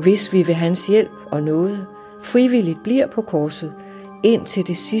 Og hvis vi ved hans hjælp og nåde frivilligt bliver på korset indtil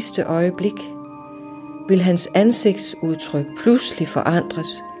det sidste øjeblik, vil hans ansigtsudtryk pludselig forandres,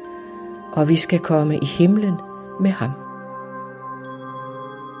 og vi skal komme i himlen med ham.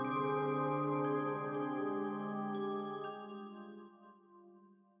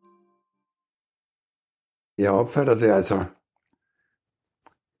 Jeg opfatter det altså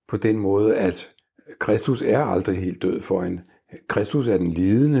på den måde, at Kristus er aldrig helt død for hende. Kristus er den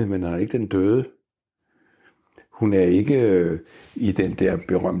lidende, men han er ikke den døde. Hun er ikke i den der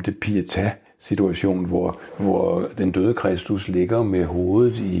berømte pietà-situation, hvor den døde Kristus ligger med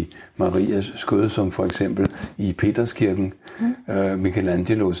hovedet i Marias skød, som for eksempel i Peterskirken,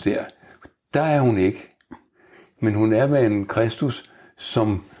 Michelangelos der. Der er hun ikke. Men hun er med en Kristus,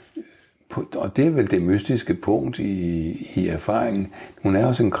 som, og det er vel det mystiske punkt i erfaringen, hun er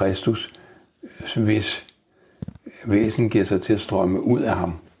også en Kristus, hvis væsen giver sig til at strømme ud af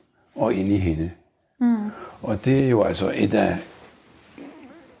ham og ind i hende. Og det er jo altså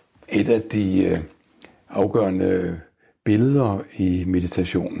et af de afgørende billeder i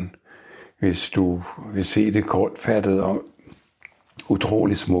meditationen. Hvis du vil se det kortfattet og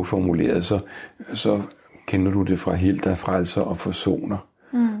utroligt smukt formuleret, så kender du det fra Hilda, frelser og forsoner.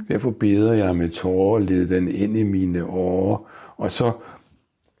 Derfor beder jeg med tårer, led den ind i mine årer. Og så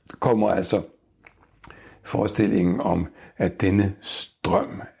kommer altså forestillingen om, at denne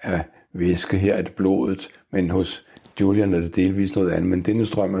strøm af væske, her er det blodet, men hos Julian er det delvis noget andet, men denne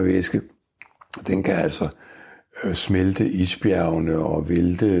strøm af væske, den kan altså smelte isbjergene og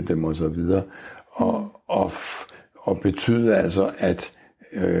vælte dem og så videre, og betyder altså, at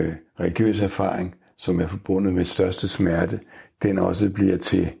religiøs erfaring, som er forbundet med største smerte, den også bliver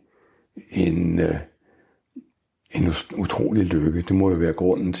til en utrolig lykke. Det må jo være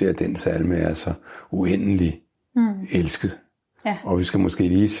grunden til, at den salme er så uendelig elsket. Ja. Og vi skal måske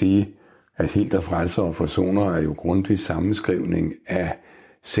lige sige, at Hilda, frelser og forsoner er jo Grundtvigs sammenskrivning af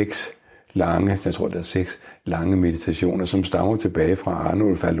 6 lange meditationer, som stammer tilbage fra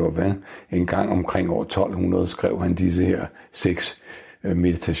Arnulf af Louvain. En gang omkring år 1200 skrev han disse her 6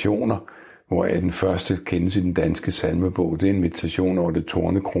 meditationer, hvor den første kendes i den danske salmebog. Det er en meditation over det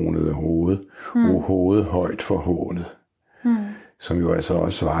tornekronede hoved, og hovedet højt forhånet. Som jo altså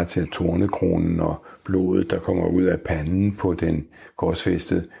også svarer til, at tornekronen og blodet, der kommer ud af panden på den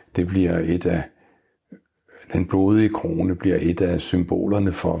korsfæstede, det bliver den blodige krone bliver et af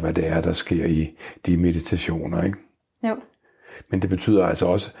symbolerne for, hvad det er, der sker i de meditationer, ikke? Jo. Men det betyder altså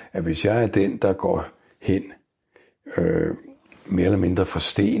også, at hvis jeg er den, der går hen, mere eller mindre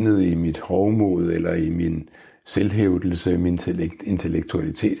forstenet i mit hovmod, eller i min selvhævdelse, min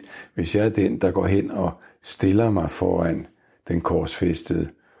intellektualitet, hvis jeg er den, der går hen og stiller mig foran den korsfæstede,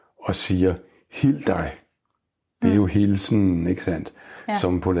 og siger, hil dig. Det er jo hilsen, ikke sandt? Ja.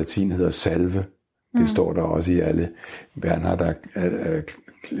 Som på latin hedder salve. Det står der også i alle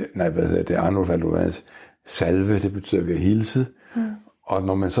Arnulf af Louvains salve, det betyder ved hilse. Og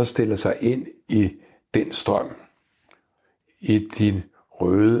når man så stiller sig ind i den strøm, i din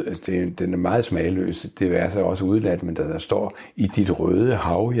røde, den er meget smagløs, det er så også udladt, men der står, i dit røde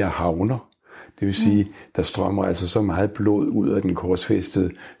hav, jeg havner. Det vil sige, der strømmer altså så meget blod ud af den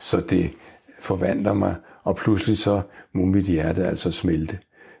korsfæstede, så det forvandler mig, og pludselig så må mit hjerte altså smelte,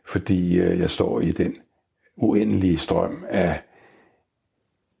 fordi jeg står i den uendelige strøm af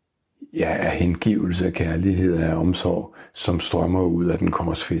hengivelse, af kærlighed, af omsorg, som strømmer ud af den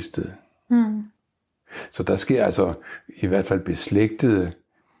korsfæstede. Så der sker altså i hvert fald beslægtede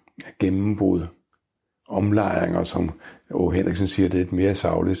gennembrud, omlejringer, som Henriksen siger, det er lidt mere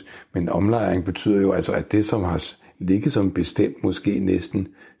sagligt, men omlejring betyder jo altså, at det, som har ligget som bestemt, måske næsten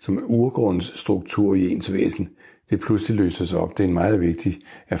som urgrundsstruktur i ens væsen, det pludselig løses op. Det er en meget vigtig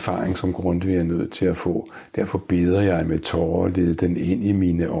erfaring, som Grundtvig er nødt til at få. Derfor beder jeg med tårer, led den ind i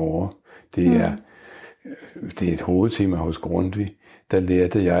mine årer. Det er et hovedtema hos Grundtvig. Der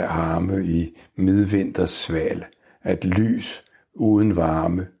lærte jeg arme i midvinters sval, at lys uden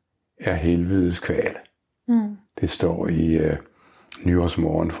varme er helvedes kval. Det står i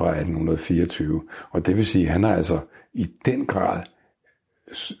Nyårsmorgen fra 1824. Og det vil sige, at han har altså i den grad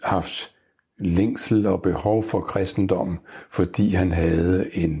haft længsel og behov for kristendommen, fordi han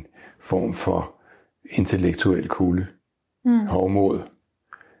havde en form for intellektuel kulde, hovmod,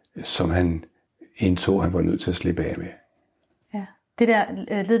 som han indså, han var nødt til at slippe af med. Ja, det der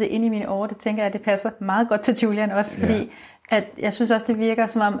led det ind i mine år, det tænker jeg, det passer meget godt til Julian også, fordi at jeg synes også, det virker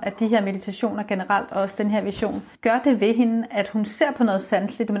som om, at de her meditationer generelt, og også den her vision, gør det ved hende, at hun ser på noget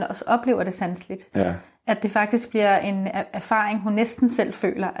sanseligt, men også oplever det sanseligt. Ja. At det faktisk bliver en erfaring, hun næsten selv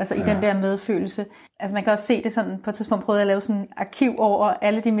føler, altså i den der medfølelse. Altså man kan også se det sådan, på et tidspunkt prøvede jeg at lave sådan en arkiv over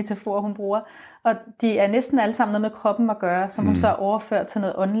alle de metaforer, hun bruger, og de er næsten alle sammen noget med kroppen at gøre, som hun så er overført til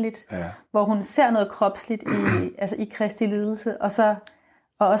noget åndeligt, hvor hun ser noget kropsligt i Kristi lidelse, og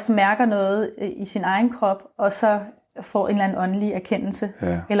også mærker noget i sin egen krop, og så får en eller anden åndelig erkendelse,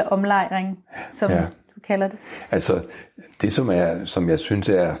 eller omlejring, som du kalder det. Altså det, som jeg synes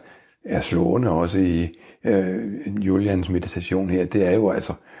er slående også i Julians meditation her, det er jo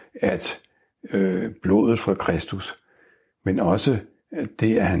altså, at blodet fra Kristus, men også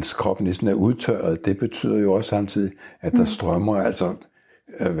det, at hans krop næsten er udtørret, det betyder jo også samtidig, at der strømmer altså,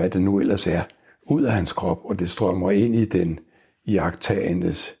 hvad det nu ellers er, ud af hans krop, og det strømmer ind i den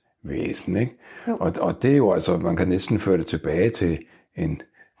iagttagendes væsen, ikke? Og det er jo altså, man kan næsten føre det tilbage til en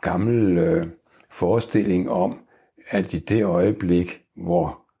gammel forestilling om, at i det øjeblik,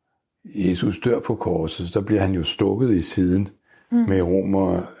 hvor Jesus dør på korset, så bliver han jo stukket i siden med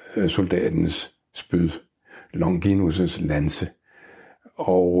romersoldatens spyd, Longinus' lanse.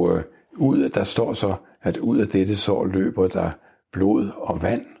 Og der står så, at ud af dette sår løber der blod og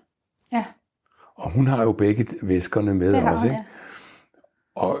vand. Ja. Og hun har jo begge væskerne med også, ikke?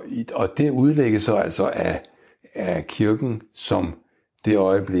 Og det udlægges så altså af kirken som det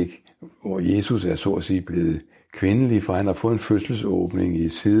øjeblik, hvor Jesus er så at sige blevet kvindelig, for han har fået en fødselsåbning i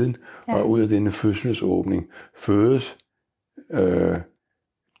siden, og ud af denne fødselsåbning fødes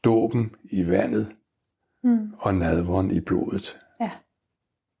dåben i vandet og nadveren i blodet. Ja.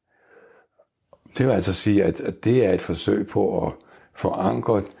 Det vil altså sige, at det er et forsøg på at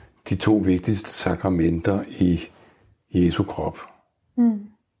forankre de to vigtigste sakramenter i Jesu krop.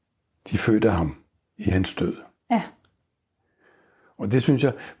 De fødte ham i hans død. Ja. Og det synes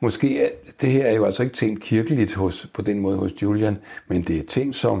jeg måske, det her er jo altså ikke tænkt kirkeligt på den måde hos Julian, men det er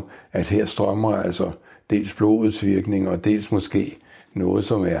tænkt som, at her strømmer altså dels blodets virkning, og dels måske noget,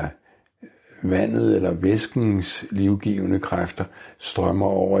 som er vandet eller væskens livgivende kræfter, strømmer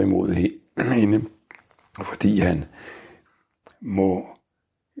over imod hende, fordi han må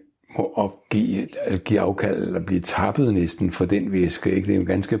give afkald eller blive tappet næsten for den væske. Ikke? Det er jo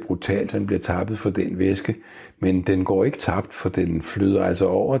ganske brutalt, han bliver tappet for den væske, men den går ikke tabt, for den flyder altså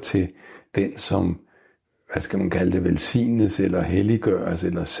over til den, som, hvad skal man kalde det, velsignes eller helliggøres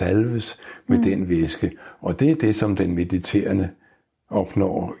eller salves med den væske. Og det er det, som den mediterende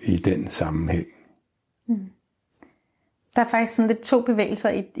opnår i den sammenhæng. Der er faktisk sådan lidt to bevægelser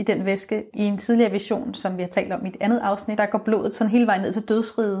i den væske. I en tidligere vision, som vi har talt om i et andet afsnit, der går blodet sådan hele vejen ned til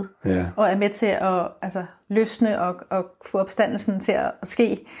dødsriget, og er med til at løsne og få opstandelsen til at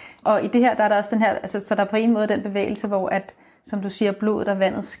ske. Og i det her, der er der også den her, så der er på en måde den bevægelse, hvor at, som du siger, blodet og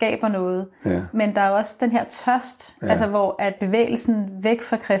vandet skaber noget. Ja. Men der er også den her tørst, hvor at bevægelsen væk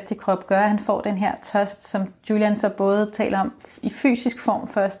fra Kristi krop gør, at han får den her tørst, som Julian så både taler om i fysisk form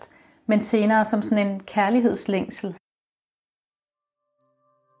først, men senere som sådan en kærlighedslængsel.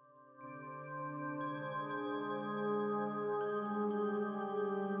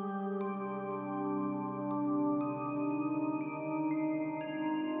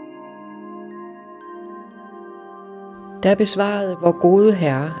 Der besvarede vor gode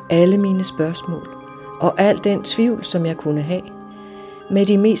Herre alle mine spørgsmål, og al den tvivl, som jeg kunne have, med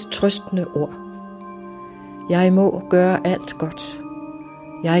de mest trøstende ord. Jeg må gøre alt godt.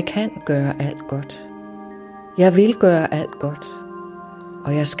 Jeg kan gøre alt godt. Jeg vil gøre alt godt.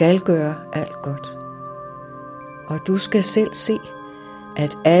 Og jeg skal gøre alt godt. Og du skal selv se,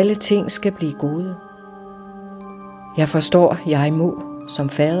 at alle ting skal blive gode. Jeg forstår, jeg må som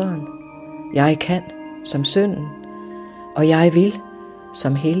faderen. Jeg kan som sønnen. Og jeg vil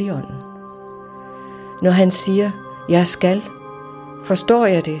som Helligånden. Når han siger, jeg skal, forstår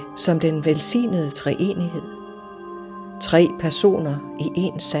jeg det som den velsignede treenighed. 3 personer i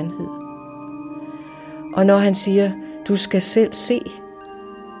én sandhed. Og når han siger, du skal selv se,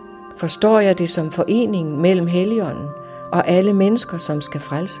 forstår jeg det som foreningen mellem Helligånden og alle mennesker, som skal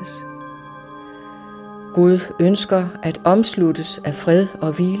frelses. Gud ønsker at omsluttes af fred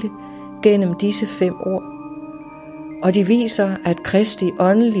og hvile gennem disse 5 ord. Og de viser, at Kristi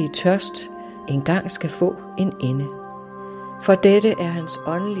åndelige tørst engang skal få en ende. For dette er hans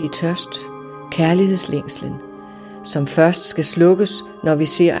åndelige tørst, kærlighedslængslen, som først skal slukkes, når vi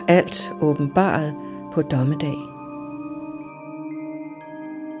ser alt åbenbaret på dommedag.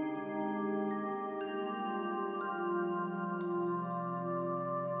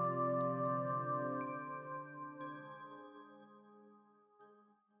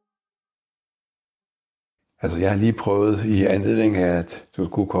 Altså, jeg har lige prøvet i anledning af, at du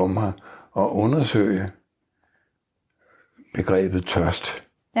skulle komme her og undersøge begrebet tørst.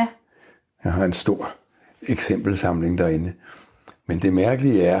 Ja. Jeg har en stor eksempelsamling derinde. Men det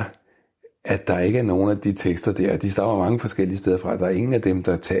mærkelige er, at der ikke er nogen af de tekster der. De stammer mange forskellige steder fra. Der er ingen af dem,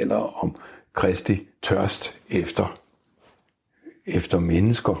 der taler om Kristi tørst efter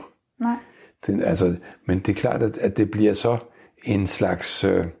mennesker. Nej. Men det er klart, at det bliver så en slags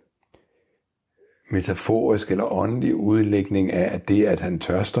metaforisk eller åndelig udlægning af at det, at han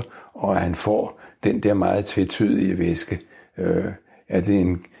tørster, og at han får den der meget tvetydige væske. Er det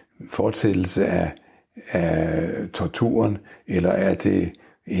en fortsættelse af torturen, eller er det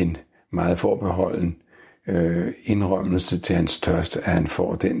en meget forbeholden indrømmelse til hans tørst, at han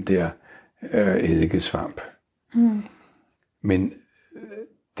får den der eddikesvamp? Men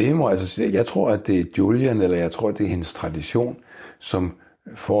det må altså sige, jeg tror, at det er Julian, eller jeg tror, at det er hendes tradition, som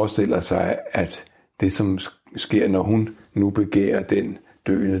forestiller sig, at det, som sker, når hun nu begærer den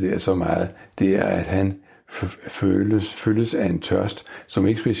døende der så meget, det er, at han føles af en tørst, som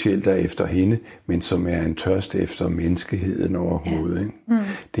ikke specielt er efter hende, men som er en tørst efter menneskeheden overhovedet. Ikke?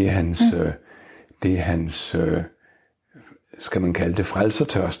 Det er hans, skal man kalde det,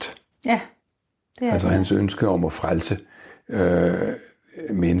 frelsertørst. Ja, det er altså hans ønske om at frelse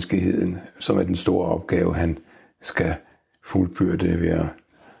menneskeheden, som er den store opgave, han skal fuldbyrde ved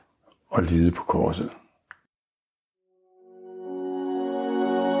at lide på korset.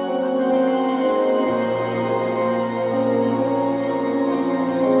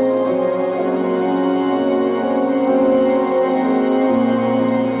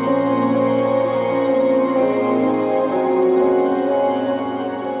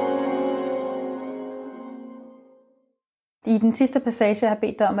 I den sidste passage, jeg har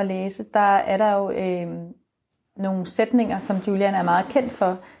bedt dig om at læse, der er der jo nogle sætninger, som Julian er meget kendt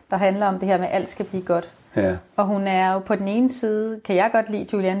for, der handler om det her med, at alt skal blive godt. Ja. Og hun er jo på den ene side, kan jeg godt lide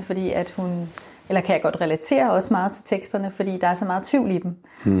Julian, fordi at eller kan jeg godt relatere også meget til teksterne, fordi der er så meget tvivl i dem.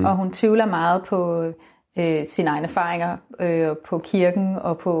 Og hun tvivler meget på sine egne erfaringer, på kirken,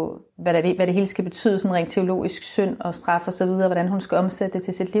 og på, hvad det hele skal betyde, sådan rent teologisk synd og straf og så videre, hvordan hun skal omsætte det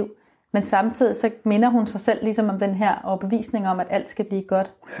til sit liv. Men samtidig så minder hun sig selv ligesom om den her overbevisning om, at alt skal blive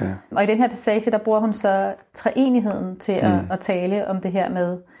godt. Ja. Og i den her passage, der bruger hun så treenigheden til at tale om det her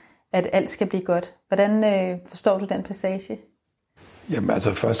med, at alt skal blive godt. Hvordan forstår du den passage? Jamen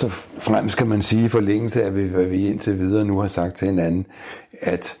altså først og fremmest kan man sige i forlængelse af, hvad vi indtil videre nu har sagt til hinanden,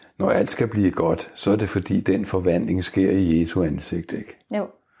 at når alt skal blive godt, så er det fordi den forvandling sker i Jesu ansigt, ikke? Jo.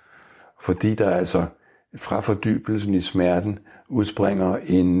 Fordi der altså fra fordybelsen i smerten udspringer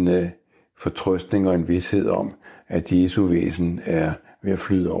en fortrøstning og en vished om, at Jesu væsen er ved at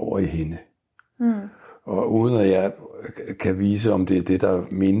flyde over i hende. Og uden at jeg kan vise, om det er det, der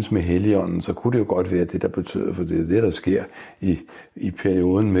menes med Helligånden, så kunne det jo godt være det, der betyder, for det er det, der sker i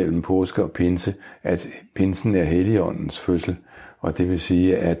perioden mellem påske og pinse, at pinsen er Helligåndens fødsel. Og det vil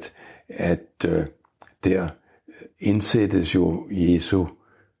sige, at der indsættes jo Jesu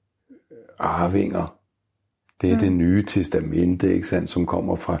arvinger. Det er det nye testamente, ikke sandt, som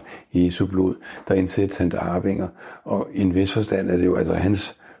kommer fra Jesu blod. Der indsættes hans arvinger. Og i en vis forstand er det jo altså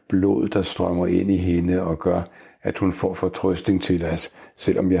hans blod, der strømmer ind i hende og gør, at hun får fortrøstning til os.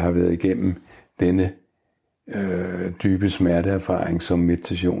 Selvom jeg har været igennem denne dybe smerteerfaring, som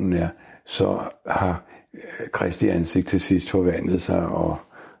meditationen er, så har Kristi ansigt til sidst forvandlet sig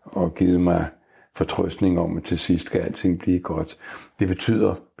og givet mig fortrøstning om, at til sidst skal alting blive godt. Det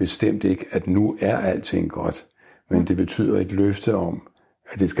betyder bestemt ikke, at nu er alting godt, men det betyder et løfte om,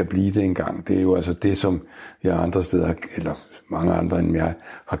 at det skal blive det engang. Det er jo altså det, som jeg andre steder, eller mange andre end jeg,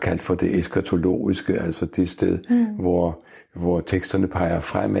 har kaldt for det eskatologiske, altså det sted, hvor teksterne peger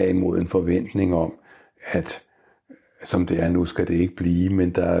fremad imod en forventning om, at som det er nu, skal det ikke blive, men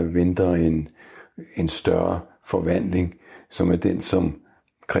der venter en større forvandling, som er den, som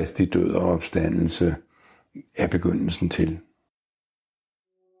Kristi død og opstandelse er begyndelsen til.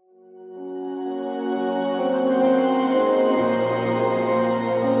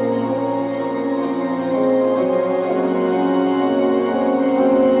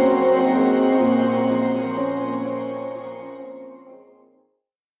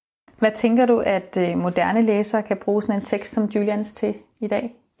 Hvad tænker du, at moderne læsere kan bruge sådan en tekst som Julians til i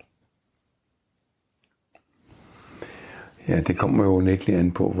dag? Ja, det kommer jo unægteligt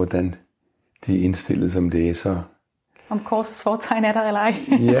an på, hvordan de er indstillet som læsere. Om korsets fortegn er der eller ej?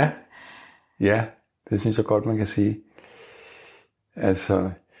 Ja, det synes jeg godt, man kan sige. Altså,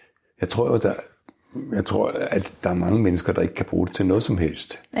 jeg tror, at der er mange mennesker, der ikke kan bruge det til noget som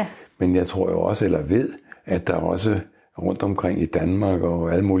helst. Ja. Men jeg tror jo også, eller ved, at der også rundt omkring i Danmark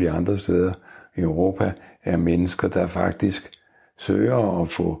og alle mulige andre steder i Europa, er mennesker, der faktisk søger at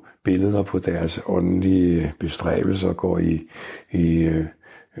få billeder på deres åndelige bestræbelser, går i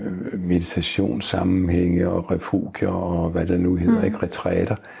meditationssammenhænge og refugier og hvad det nu hedder, ikke,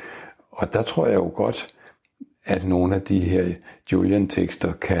 retræter. Og der tror jeg jo godt, at nogle af de her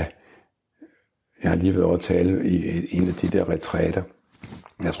Julian-tekster kan, jeg har lige været over at tale i en af de der retræter,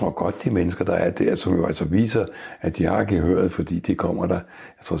 jeg tror godt, de mennesker, der er der, som jo altså viser, at de har gehøret, fordi de kommer der,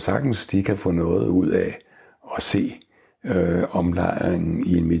 jeg tror sagtens, de kan få noget ud af at se omlejringen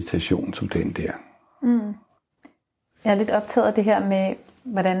i en meditation som den der. Mm. Jeg er lidt optaget af det her med,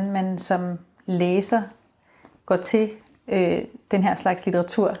 hvordan man som læser går til den her slags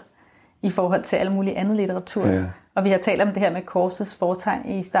litteratur i forhold til alle mulige andet litteratur. Ja. Og vi har talt om det her med korsets fortegn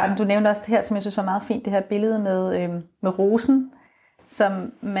i starten. Du nævnte også det her, som jeg synes var meget fint, det her billede med rosen,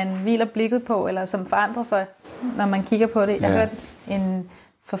 som man hviler blikket på, eller som forandrer sig, når man kigger på det. Jeg hørte en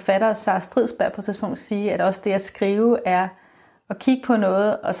forfatter, Sara Stridsberg, på et tidspunkt sige, at også det at skrive er at kigge på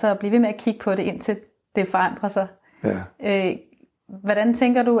noget, og så blive ved med at kigge på det, indtil det forandrer sig. Ja. Hvordan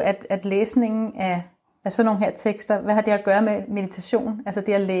tænker du, at læsningen af sådan nogle her tekster, hvad har det at gøre med meditation? Altså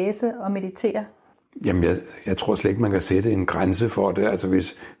det at læse og meditere? Jamen, jeg tror slet ikke, man kan sætte en grænse for det. Altså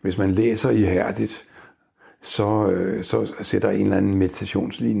hvis man læser ihærdigt, så sætter en eller anden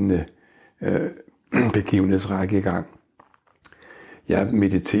meditationslignende begivenhedsrække i gang. Jeg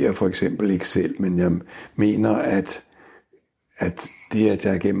mediterer for eksempel ikke selv, men jeg mener, at det, at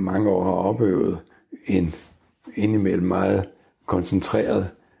jeg gennem mange år har opøvet en indimellem meget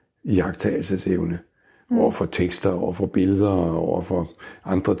koncentreret iagttagelsesevne over for tekster, over for billeder, over for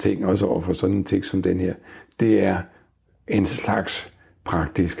andre ting, også over for sådan en tekst som den her, det er en slags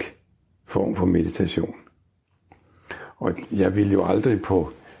praktisk form for meditation. Og jeg vil jo aldrig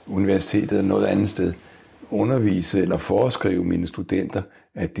på universitetet eller noget andet sted undervise eller foreskrive mine studenter,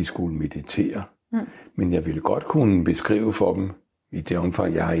 at de skulle meditere. Men jeg ville godt kunne beskrive for dem, i det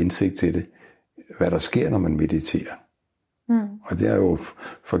omfang jeg har indsigt til det, hvad der sker, når man mediterer. Og det er jo,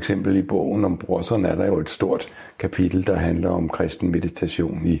 for eksempel i bogen om Brorsson, er der jo et stort kapitel, der handler om kristen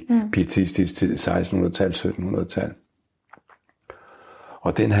meditation i pietistisk tid, 1600-tal, 1700-tal.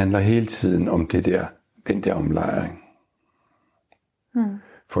 Og den handler hele tiden om den der omlejring.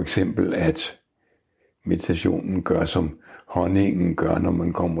 For eksempel, at meditationen gør, som honningen gør, når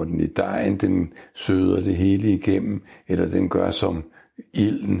man kommer den i dejen, den søder det hele igennem, eller den gør som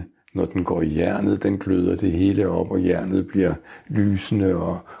ilden, når den går i jernet, den gløder det hele op, og jernet bliver lysende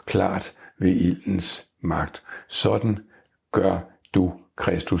og klart ved ildens magt. Sådan gør du,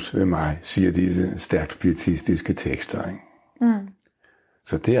 Kristus, ved mig, siger disse stærkt pietistiske tekster. Ikke?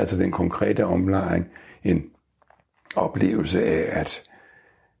 Så det er altså den konkrete omlejring, en oplevelse af, at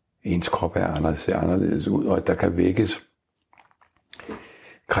ens krop ser anderledes ud, og at der kan vækkes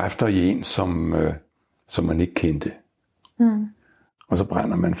kræfter i en, som man ikke kendte. Og så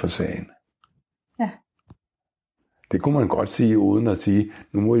brænder man for sagen. Ja. Det kunne man godt sige, uden at sige,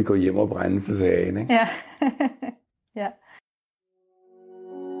 nu må I gå hjem og brænde for sagen. Ikke? Ja. Ja.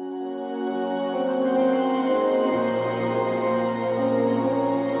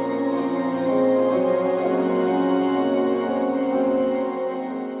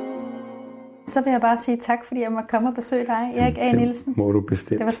 Så vil jeg bare sige tak, fordi jeg måtte komme og besøge dig, Erik A. Nielsen. Må du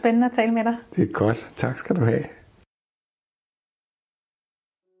bestemt. Det var spændende at tale med dig. Det er godt. Tak skal du have.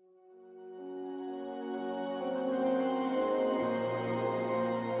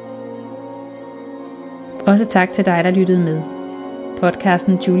 Også tak til dig, der lyttede med.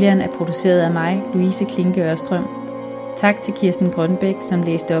 Podcasten Julian er produceret af mig, Louise Klinke Ørstrøm. Tak til Kirsten Grønbæk, som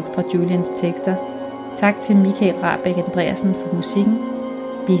læste op fra Julians tekster. Tak til Michael Rahbek Andreasen for musikken.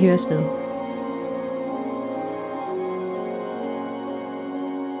 Vi høres ved.